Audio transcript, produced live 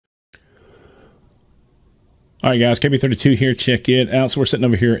All right, guys, KB32 here. Check it out. So we're sitting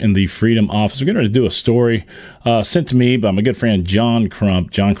over here in the Freedom office. We're getting ready to do a story sent to me by my good friend John Crump,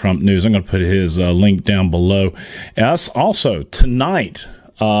 John Crump News. I'm going to put his link down below. As also, tonight,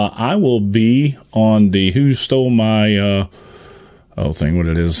 I will be on the Who Stole My thing, what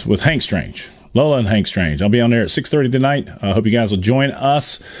it is, with Hank Strange. Lola and Hank Strange. I'll be on there at 6:30 tonight. I hope you guys will join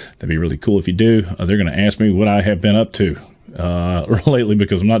us. That'd be really cool if you do. They're going to ask me what I have been up to lately,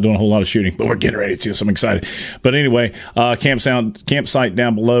 because I'm not doing a whole lot of shooting, but we're getting ready to, so I'm excited. But anyway, campsite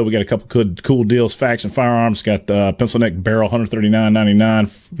down below. We got a couple good, cool deals. Facts and Firearms got pencil neck barrel,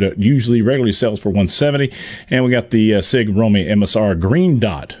 $139.99. That usually regularly sells for $170, and we got the Sig Romy MSR green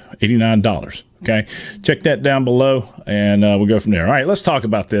dot, $89. Okay, check that down below, and we'll go from there. All right, let's talk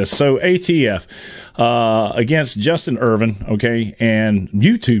about this. So ATF against Justin Erwin, okay, and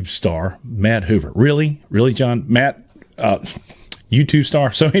YouTube star Matt Hoover. Really, John? Matt, YouTube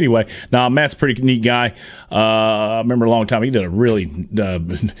star? So anyway, now Matt's a pretty neat guy. I remember a long time, he did a really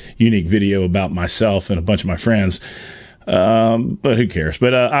unique video about myself and a bunch of my friends. But who cares?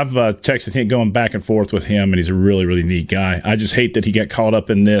 But I've texted him, going back and forth with him, and he's a really neat guy. I just hate that he got caught up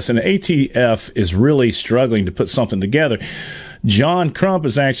in this, and the ATF is really struggling to put something together. John Crump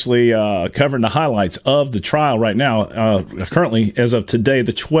is actually covering the highlights of the trial right now. Currently, as of today,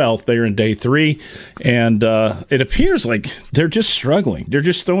 the 12th, they are in day 3, and it appears like they're just struggling. They're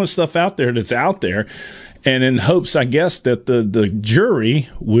just throwing stuff out there that's out there, and in hopes, I guess, that the jury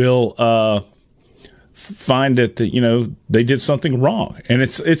will find that they did something wrong. And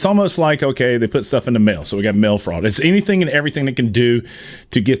it's almost like, okay, they put stuff in the mail, so we got mail fraud. It's anything and everything they can do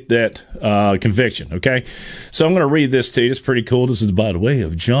to get that conviction. Okay, so I'm going to read this to you. It's pretty cool. This is, by the way,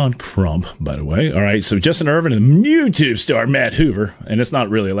 of John Crump, by the way. All right, so Justin Erwin and YouTube star Matt Hoover, and it's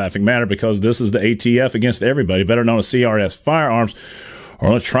not really a laughing matter because this is the ATF against everybody, better known as CRS Firearms, are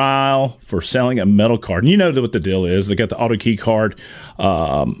on a trial for selling a metal card. And you know what the deal is. They got the auto key card.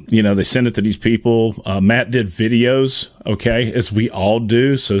 They send it to these people. Matt did videos, okay, as we all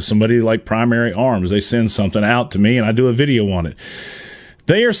do. So somebody like Primary Arms, they send something out to me and I do a video on it.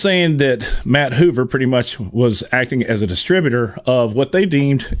 They are saying that Matt Hoover pretty much was acting as a distributor of what they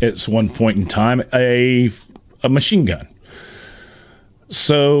deemed at one point in time a machine gun.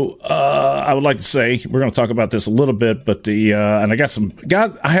 So I would like to say we're going to talk about this a little bit, but and I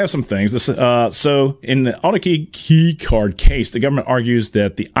have some things. So in the auto key card case, the government argues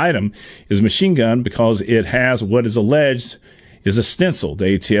that the item is a machine gun because it has what is alleged is a stencil.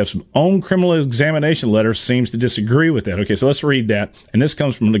 The ATF's own criminal examination letter seems to disagree with that. Okay, so let's read that. And this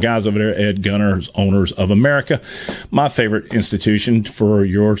comes from the guys over there at Gunners Owners of America, my favorite institution for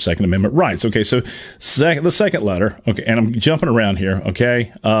your Second Amendment rights. Okay, so the second letter, okay, and I'm jumping around here,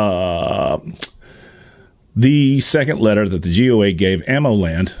 okay. The second letter that the GOA gave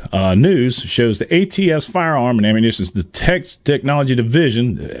AmmoLand News shows the ATF's Firearm and Ammunition Technology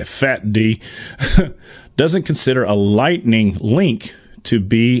Division, FATD, doesn't consider a lightning link to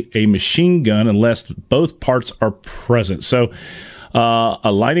be a machine gun unless both parts are present. So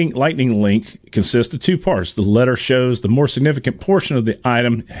a lightning link consists of 2 parts. The letter shows the more significant portion of the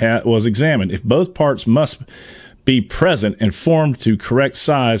item was examined. If both parts must be present and formed to correct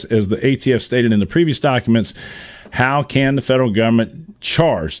size, as the ATF stated in the previous documents, how can the federal government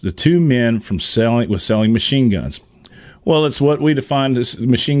charge the 2 men from selling machine guns? Well, it's what we define as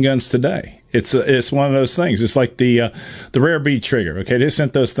machine guns today. It's one of those things. It's like the rare bead trigger. Okay, they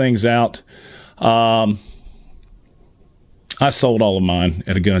sent those things out. I sold all of mine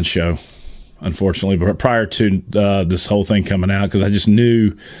at a gun show, unfortunately, but prior to this whole thing coming out, because I just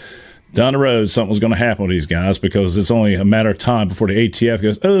knew down the road something was going to happen with these guys, because it's only a matter of time before the ATF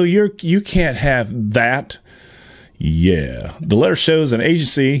goes, oh, you can't have that. Yeah. The letter shows an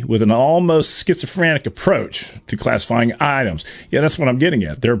agency with an almost schizophrenic approach to classifying items. Yeah, that's what I'm getting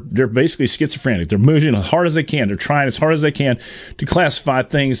at. They're basically schizophrenic. They're moving as hard as they can. They're trying as hard as they can to classify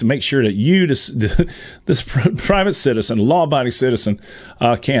things to make sure that you, this private citizen, law-abiding citizen,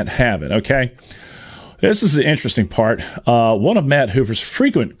 can't have it, okay? This is the interesting part. One of Matt Hoover's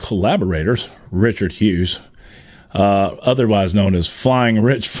frequent collaborators, Richard Hughes, otherwise known as Flying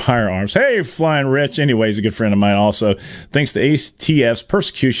Rich Firearms. Hey, Flying Rich. Anyway, he's a good friend of mine also. Thinks the ATF's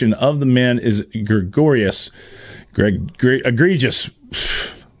persecution of the men is egregious. And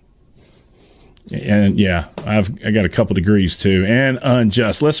yeah, I got a couple degrees too. And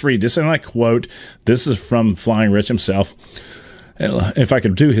unjust. Let's read this. And I quote, this is from Flying Rich himself. if I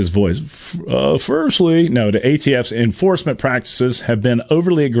could do his voice. Firstly, no, the ATF's enforcement practices have been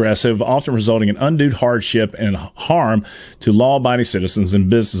overly aggressive, often resulting in undue hardship and harm to law-abiding citizens and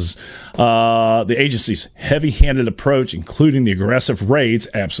businesses. The agency's heavy-handed approach, including the aggressive raids,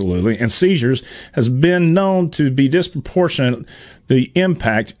 absolutely, and seizures, has been known to be disproportionate the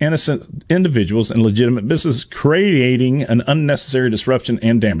impact innocent individuals and legitimate businesses, creating an unnecessary disruption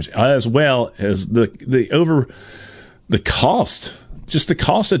and damage, as well as the cost. Just the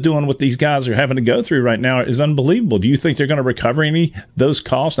cost of doing what these guys are having to go through right now is unbelievable. Do you think they're going to recover any of those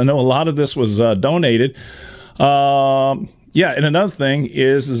costs? I know a lot of this was donated. Yeah, and another thing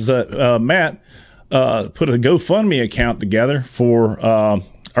is that Matt put a GoFundMe account together for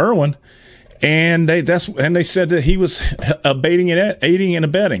Erwin. And they said that he was aiding and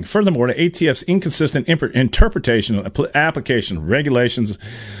abetting. Furthermore, the ATF's inconsistent interpretation and application of regulations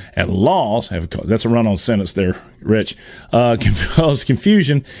and laws that's a run-on sentence there, Rich, cause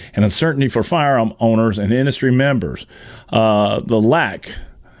confusion and uncertainty for firearm owners and industry members. The lack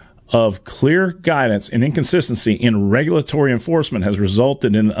of clear guidance and inconsistency in regulatory enforcement has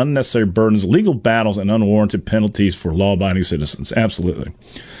resulted in unnecessary burdens, legal battles, and unwarranted penalties for law-abiding citizens. Absolutely.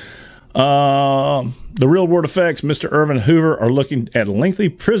 The real world effects, Mr. Erwin Hoover are looking at lengthy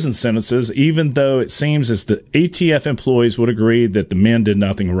prison sentences, even though it seems as the ATF employees would agree that the men did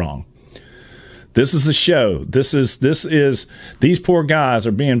nothing wrong. This is a show. These poor guys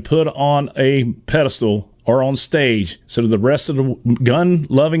are being put on a pedestal or on stage so that the rest of the gun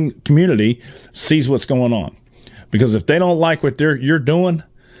loving community sees what's going on. Because if they don't like what you're doing,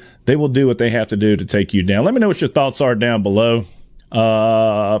 they will do what they have to do to take you down. Let me know what your thoughts are down below.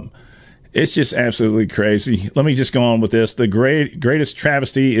 It's just absolutely crazy. Let me just go on with this. The greatest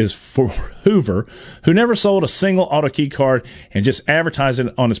travesty is for Hoover, who never sold a single auto key card and just advertised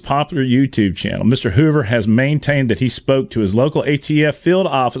it on his popular YouTube channel. Mr. Hoover has maintained that he spoke to his local ATF field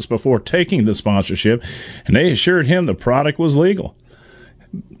office before taking the sponsorship, and they assured him the product was legal.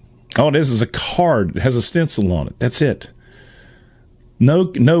 All it is a card. It has a stencil on it. That's it. No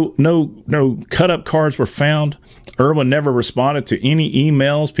cut-up cards were found. Erwin never responded to any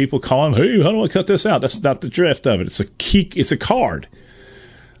emails. People call him, hey, how do I cut this out? That's not the drift of it. It's a key. It's a card.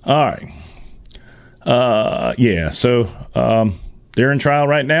 All right. Yeah. So they're in trial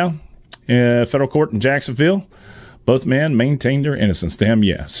right now in federal court in Jacksonville. Both men maintained their innocence. Damn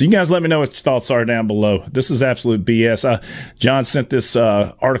yeah. So you guys let me know what your thoughts are down below. This is absolute BS. John sent this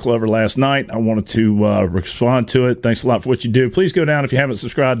article over last night. I wanted to respond to it. Thanks a lot for what you do. Please go down if you haven't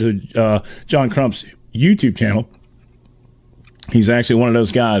subscribed to John Crump's YouTube channel. He's actually one of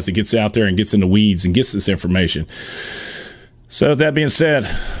those guys that gets out there and gets in the weeds and gets this information. So with that being said,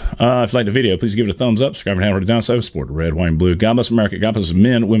 if you like the video, please give it a thumbs up. Subscribe and hammer it down. So support the red, white, and blue. God bless America. God bless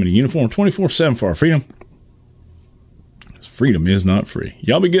men, women in uniform 24/7 for our freedom. Freedom is not free.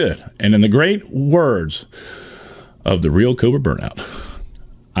 Y'all be good. And in the great words of the real Cobra Burnout,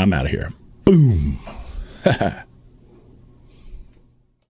 I'm out of here. Boom.